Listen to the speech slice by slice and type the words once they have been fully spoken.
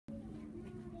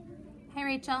Hi,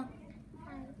 Rachel.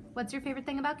 Hi. What's your favorite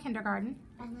thing about kindergarten?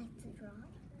 I like to draw.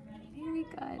 Very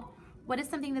good. What is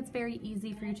something that's very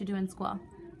easy for you to do in school?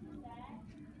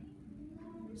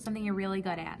 Something you're really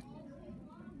good at?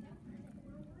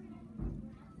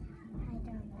 I don't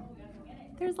know.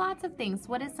 There's lots of things.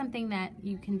 What is something that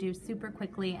you can do super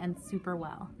quickly and super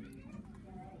well?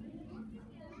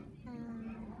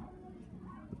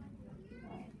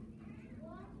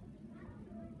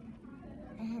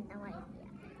 I had no idea.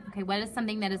 Okay, what is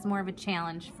something that is more of a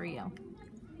challenge for you?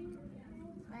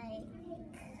 Like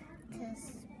to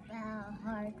spell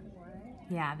hard words.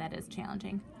 Yeah, that is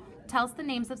challenging. Tell us the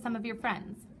names of some of your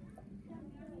friends.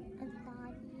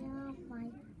 Adalia,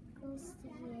 Michael,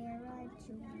 Sierra,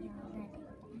 Julia,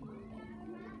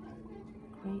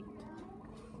 Great.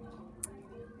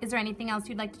 Is there anything else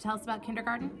you'd like to tell us about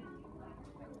kindergarten?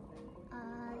 I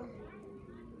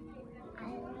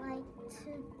like to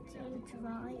do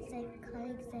drawings and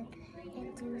cuttings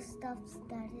and do stuff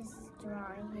that is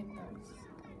drawing and those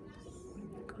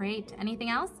stuff. Great. Anything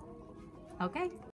else? Okay.